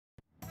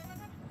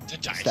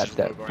Stop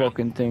that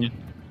fucking thing.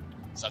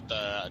 Stop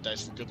the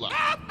dice. Good luck.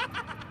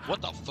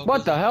 What the fuck?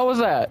 What the hell was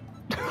that?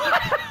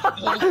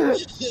 Man.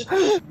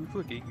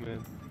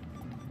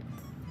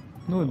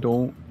 No,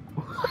 don't.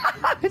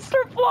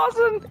 Start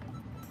flossing.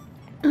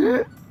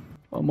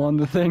 I'm on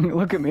the thing.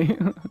 Look at me.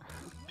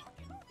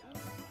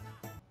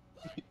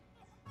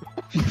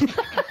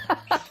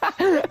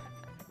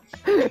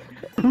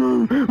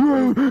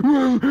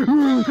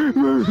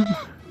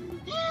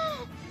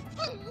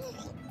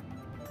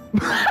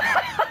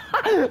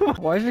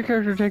 Why is your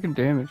character taking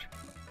damage?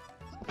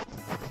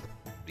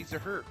 These are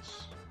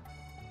hurts.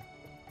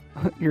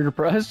 You're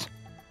depressed?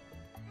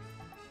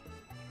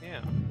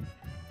 Yeah.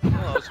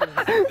 Oh,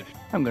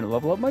 I'm gonna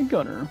level up my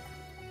gunner.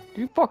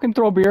 Do you fucking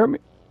throw beer at me?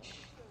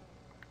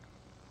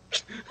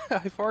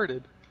 I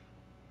farted.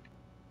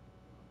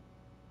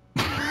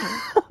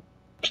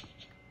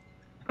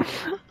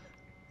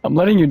 I'm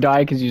letting you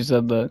die because you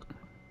said that.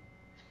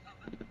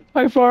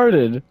 I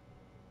farted.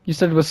 You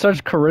said with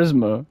such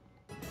charisma.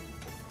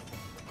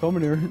 Come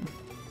in here.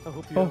 I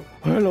hope you. Oh,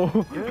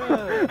 hello.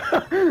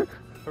 Yeah.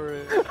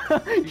 Alright.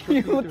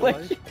 You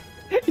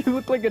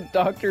look like a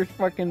doctor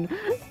fucking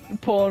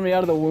pulling me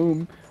out of the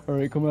womb.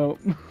 Alright, come out.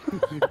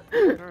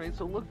 Alright,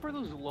 so look for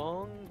those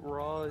long,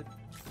 raw,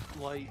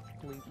 light,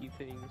 blinky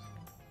things.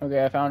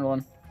 Okay, I found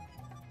one.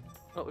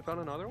 Oh, we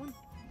found another one?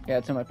 Yeah,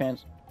 it's in my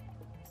pants.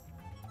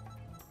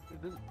 I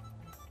think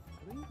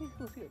you can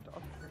go see a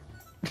doctor.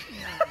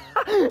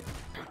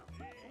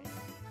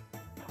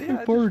 Yeah,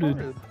 I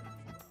farted.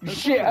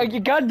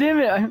 Shit, god damn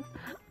it!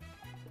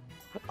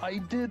 I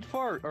did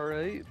fart,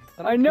 alright?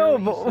 I know,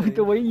 but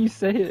the way you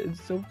say it,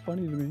 it's so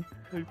funny to me.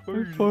 I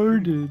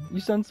farted. You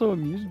sound so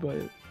amused by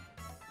it.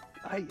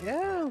 I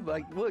am!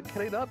 Like, what,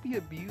 can I not be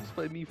abused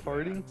by me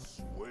farting?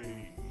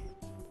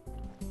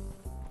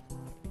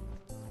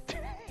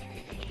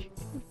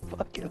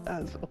 Fucking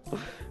asshole.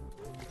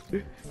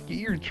 Get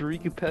your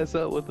drink and pass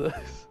out with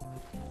us.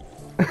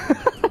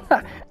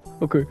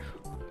 Okay.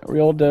 Are we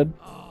all dead?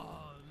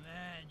 Oh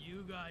man,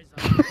 you guys are...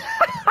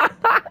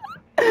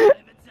 I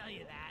never tell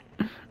you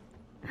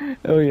that.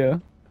 Oh yeah.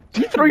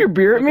 Did you throw your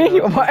beer at me?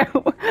 Why?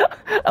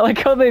 I like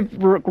how they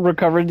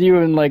recovered you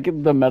in like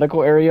the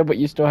medical area, but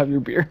you still have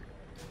your beer.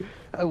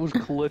 I was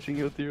clutching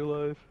it with your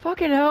life.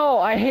 Fucking hell,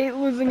 I hate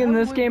losing in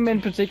this game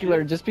in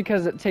particular just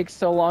because it takes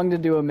so long to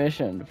do a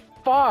mission.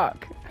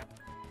 Fuck!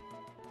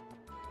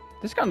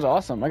 This gun's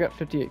awesome, I got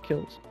 58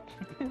 kills.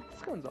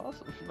 This gun's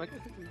awesome.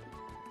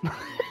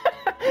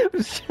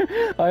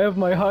 I have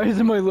my highs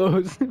and my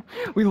lows.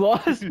 We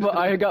lost, but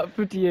I got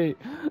 58.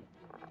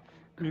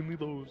 Mainly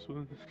those.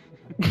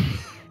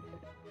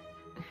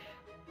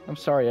 I'm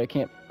sorry, I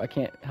can't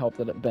help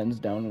that it bends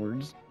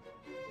downwards.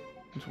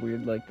 It's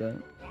weird like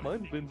that.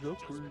 Mine bends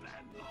upwards.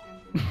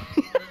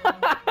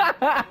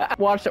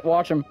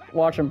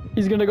 Watch him.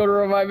 He's gonna go to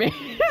revive me.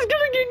 He's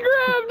gonna get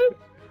grabbed.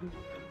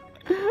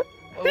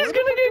 He's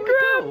gonna get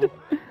grabbed.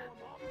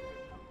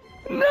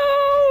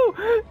 No,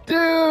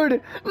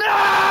 dude, no.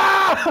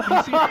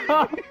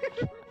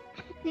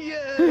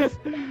 Yes.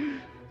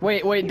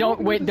 Wait,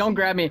 don't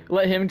grab me.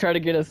 Let him try to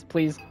get us,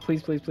 please.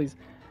 Please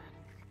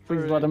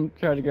let him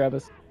try to grab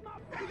us.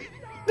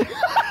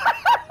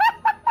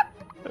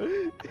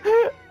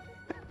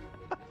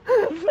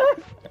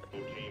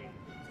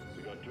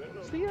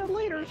 See you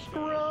later,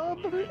 scrub.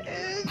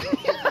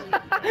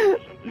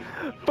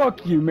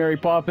 Fuck you, Mary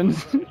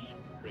Poppins. No!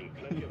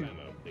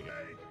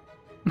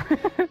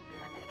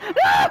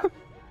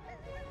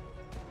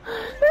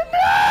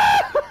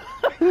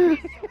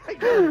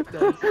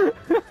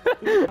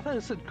 I thought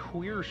it said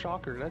queer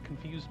shocker. That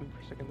confused me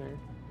for a second there.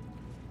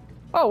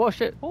 Oh, well,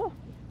 shit. Oh,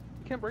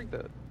 you can't break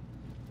that.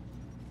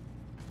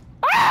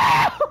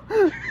 I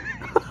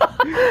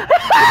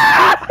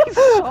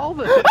saw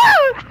that.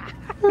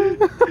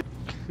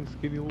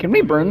 Can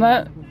we burn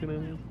that?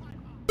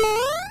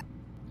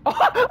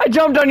 Oh, I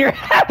jumped on your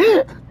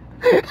head!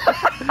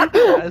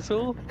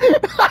 Asshole.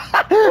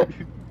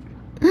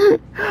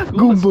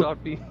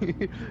 Stop me.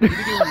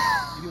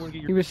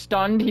 He was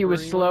stunned, he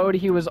was slowed,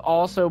 he was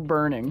also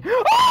burning.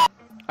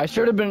 I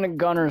should have been a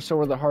gunner, so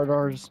were the hard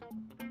R's.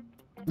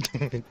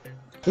 Look at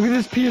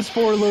this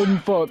PS4 loading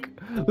fuck.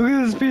 Look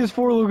at this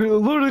PS4 look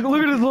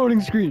at his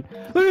loading screen.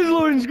 Look at his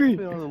loading screen.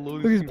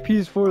 Look at his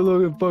PS4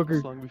 loading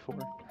fucker.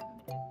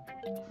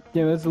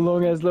 Damn, that's a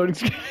long ass loading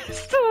screen.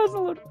 Still has a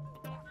loading.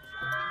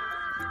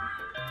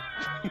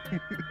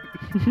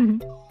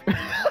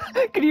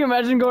 Can you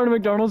imagine going to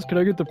McDonald's? Can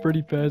I get the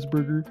Freddy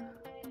Fazburger?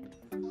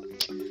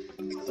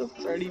 The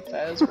Freddy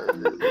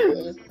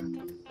Fazburger.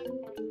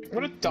 I'm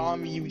gonna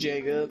dom you,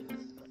 Jacob.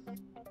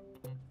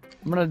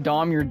 I'm gonna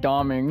dom your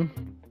doming.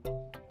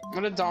 I'm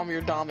gonna dom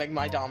your doming,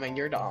 my doming,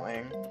 your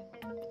doming.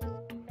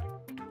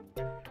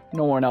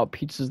 No one out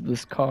pizzas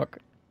this cock.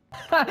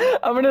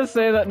 I'm gonna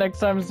say that next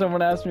time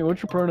someone asks me,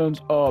 what's your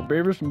pronouns? Oh,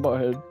 Beavis from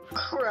Butthead.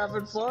 We're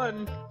having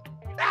fun.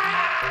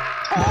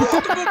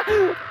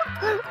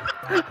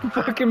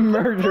 Fucking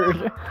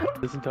murdered.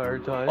 This entire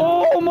time.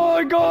 Oh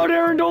my god,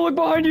 Aaron, don't look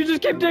behind you,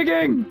 just keep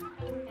digging!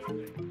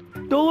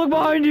 Don't look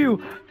behind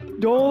you!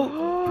 Don't...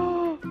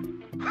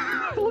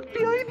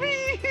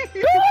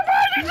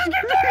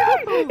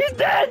 He's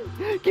dead!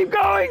 Keep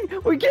going!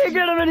 We can't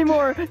get him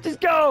anymore! Just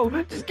go!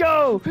 Just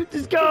go!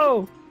 Just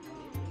go!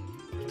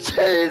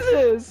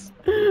 Jesus!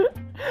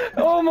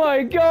 Oh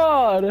my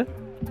god!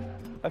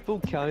 I feel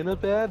kinda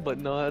bad, but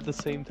not at the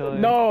same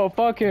time. No,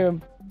 fuck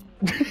him.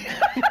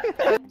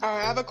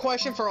 I have a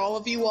question for all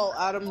of you while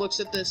Adam looks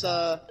at this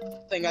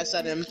thing I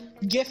sent him.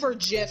 GIF or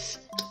GIF?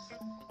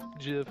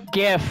 GIF.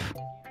 GIF.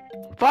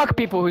 Fuck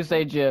people who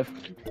say GIF.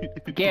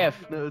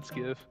 GIF. No, it's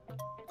GIF.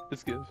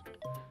 It's GIF.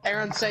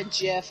 Aaron said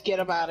GIF. Get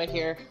him out of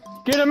here.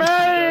 Get him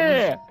out of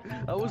here!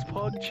 I was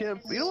Pod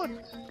Champ. You know what?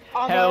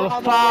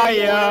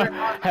 Hellfire!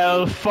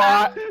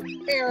 Hellfire!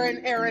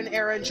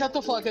 Aaron, shut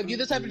the fuck up. You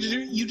the type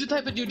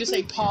of dude to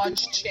say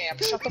Podge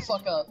Champ. Shut the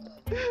fuck up.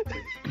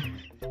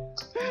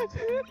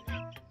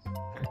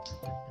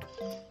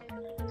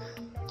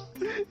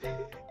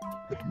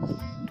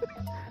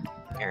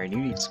 Aaron, you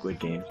need Squid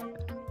Game.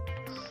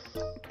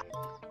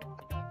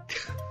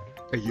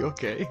 Are you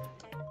okay?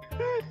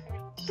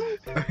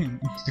 Are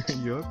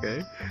you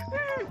okay?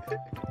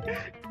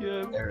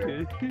 Yeah, I'm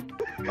okay.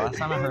 Last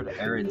time I heard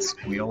Aaron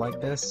squeal like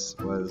this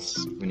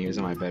was when he was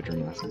in my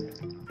bedroom last night.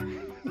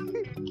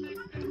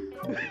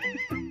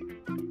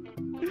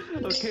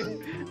 Okay.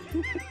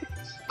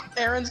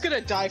 Aaron's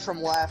gonna die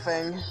from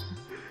laughing.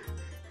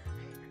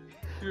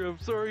 I'm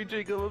sorry,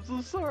 Jacob. I'm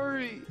so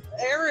sorry.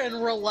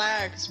 Aaron,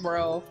 relax,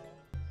 bro.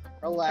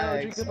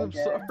 Relax. Jacob, I'm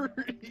sorry.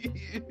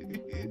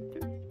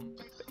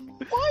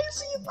 Why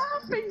is he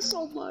laughing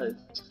so much?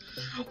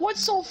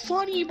 What's so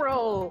funny,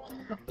 bro?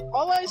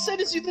 All I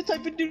said is you're the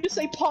type of dude to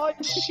say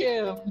punch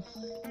him.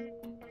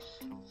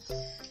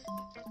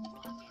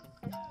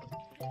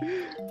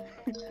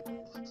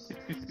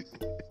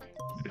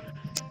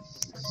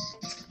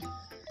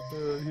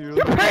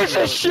 You piece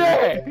of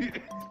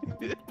shit!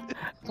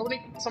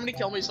 Somebody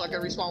kill me so I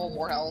can respawn with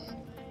more health.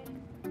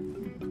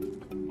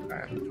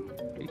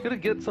 You could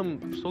have get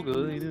some so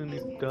good. You didn't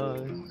need to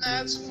die.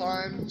 That's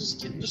fine.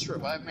 Just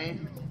revive me.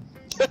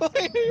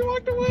 You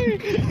walked away.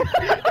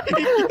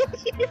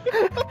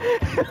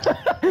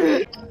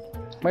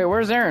 Wait,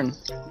 where's Aaron?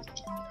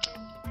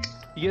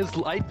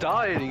 I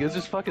died. You guys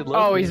just fucking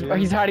left Oh, me, he's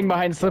man. hiding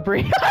behind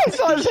Slippery. I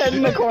saw his head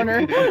in the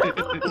corner.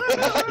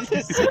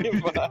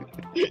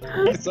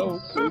 He's so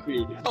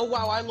creepy. Oh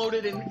wow, I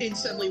loaded in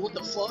instantly. What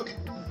the fuck?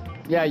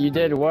 Yeah, you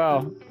did.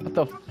 Wow. What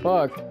the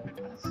fuck?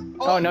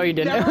 Oh, no, you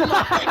didn't. Never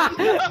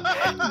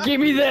mind. Give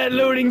me that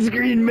loading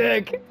screen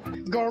back.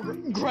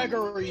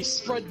 Gregory,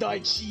 spread thy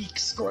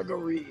cheeks,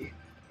 Gregory.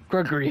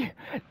 Gregory,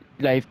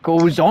 life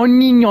goes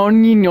on and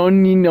on and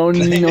on and on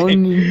and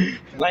on.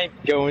 Life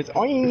goes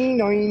oiny,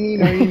 oiny,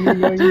 oiny,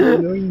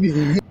 oiny,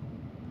 oiny.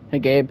 Hey,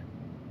 Gabe.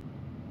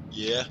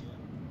 Yeah.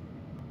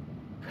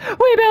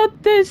 We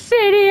built this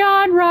city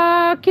on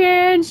rock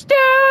and stone.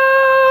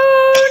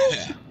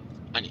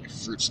 I need a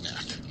fruit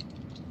snack.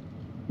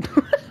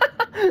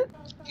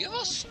 You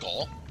have a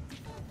skull?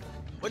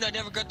 Wait, I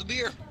never got the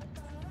beer.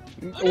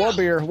 What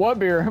beer? What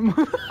beer?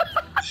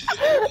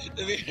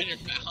 The beer in your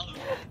mouth.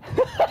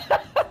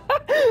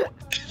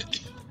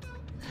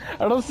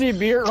 I don't see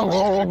beer.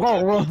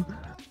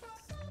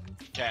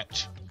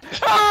 Catch.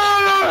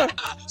 Ah!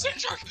 Sand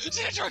shark!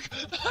 Sand shark!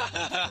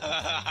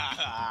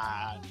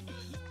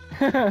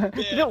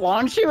 Did it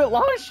launch you? It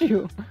launched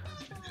you.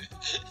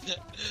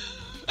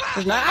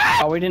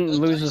 Oh, we didn't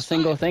lose a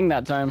single thing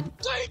that time.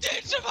 So you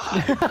did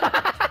survive!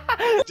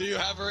 Do you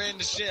have her in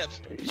the ship?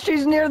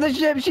 She's near the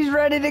ship. She's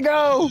ready to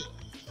go.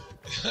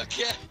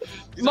 Okay.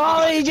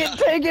 Molly,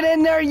 take it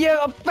in there, you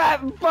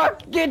fat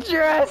fuck. Get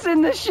your ass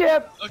in the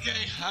ship.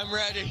 Okay, I'm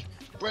ready.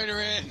 Bring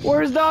her in.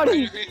 Where's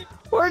Dottie? Bring her in.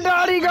 Where'd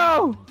Dottie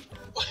go?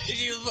 Why did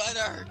you let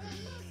her?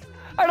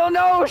 I don't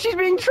know. She's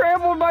being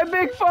trampled by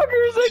big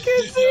fuckers. I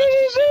can't see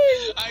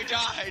anything. I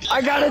died.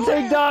 I gotta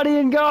take Dottie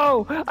and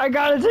go. I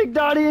gotta take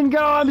Dottie and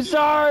go. I'm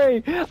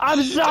sorry.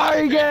 I'm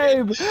sorry,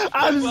 Gabe.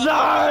 I'm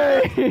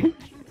sorry.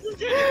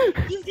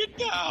 You can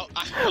go.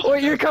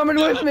 Wait, you're coming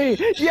with me.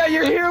 Yeah,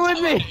 you're here with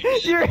me.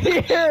 You're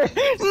here.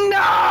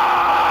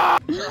 No!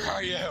 Where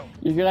are you?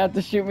 You're gonna have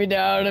to shoot me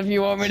down if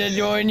you want me to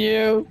join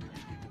you.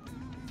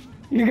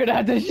 You're gonna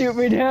have to shoot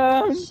me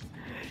down.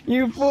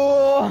 You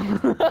fool.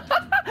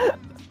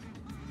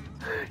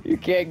 You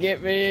can't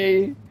get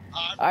me.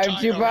 I'm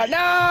too far. No!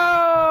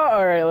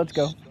 Alright, let's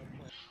go.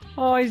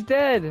 Oh, he's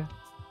dead.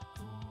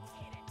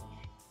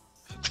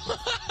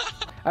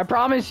 I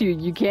promise you,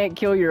 you can't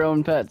kill your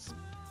own pets.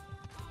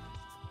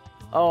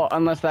 Oh,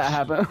 unless that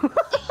happened.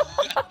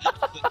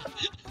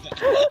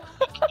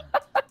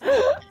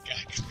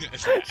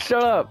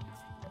 Shut up.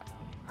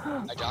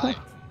 I died.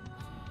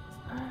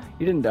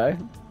 You didn't die.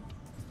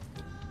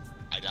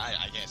 I died.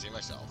 I can't see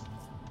myself.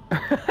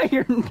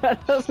 That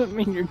doesn't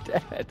mean you're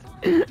dead.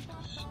 I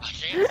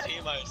can't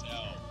see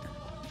myself.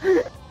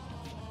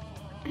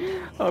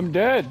 I'm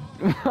dead.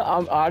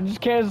 I just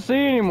can't see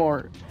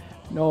anymore.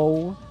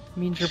 No, it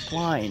means you're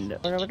blind.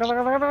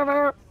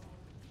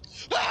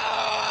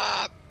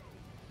 Ah!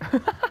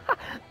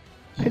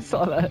 I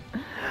saw that.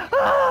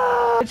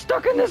 Ah, it's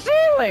stuck in the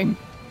ceiling.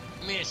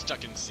 I mean, it's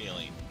stuck in the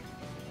ceiling.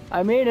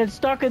 I mean, it's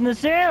stuck in the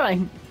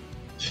ceiling.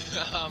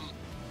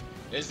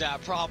 Is that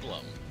a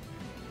problem?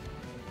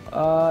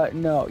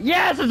 No.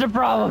 Yes, it's a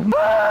problem!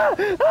 Ah!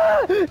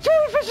 Ah!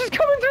 Jellyfish is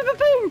coming through the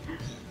thing!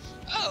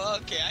 Oh,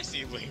 okay, I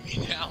see what you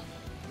mean now.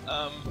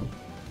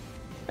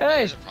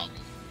 Hey! There's a problem.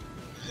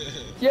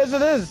 Yes,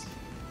 it is!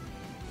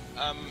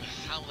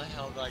 How the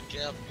hell do I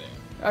get up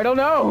there? I don't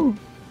know!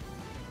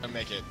 I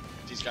make it.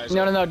 These guys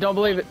No, are... no, no, don't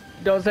believe it.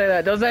 Don't say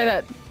that, don't say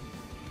that!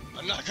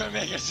 I'm not gonna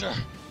make it, sir.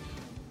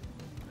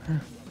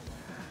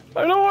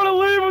 I don't want to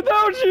leave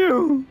without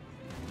you!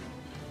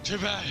 Too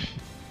bad.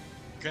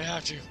 Gonna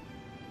have to.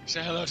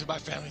 Say hello to my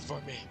family for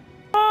me.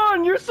 Come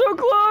on, you're so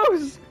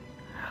close!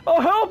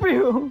 I'll help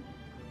you!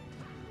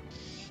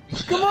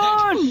 Come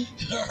on!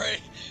 Hurry.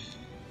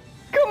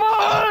 Come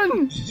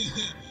on!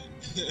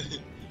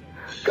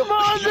 Come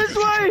on, this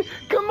way!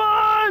 Come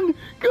on!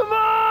 Come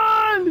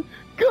on!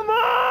 Come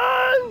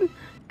on!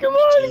 Come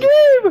on,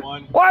 Gabe!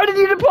 1. Why did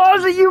you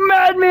deposit, you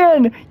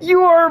madman?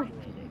 You are...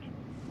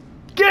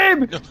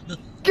 Gabe! No, no.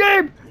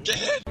 Gabe!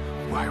 Get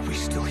Why are we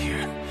still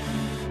here?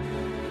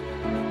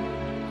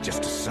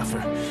 Just to suffer?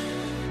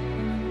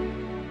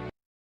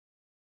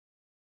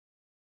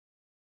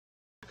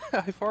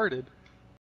 I farted.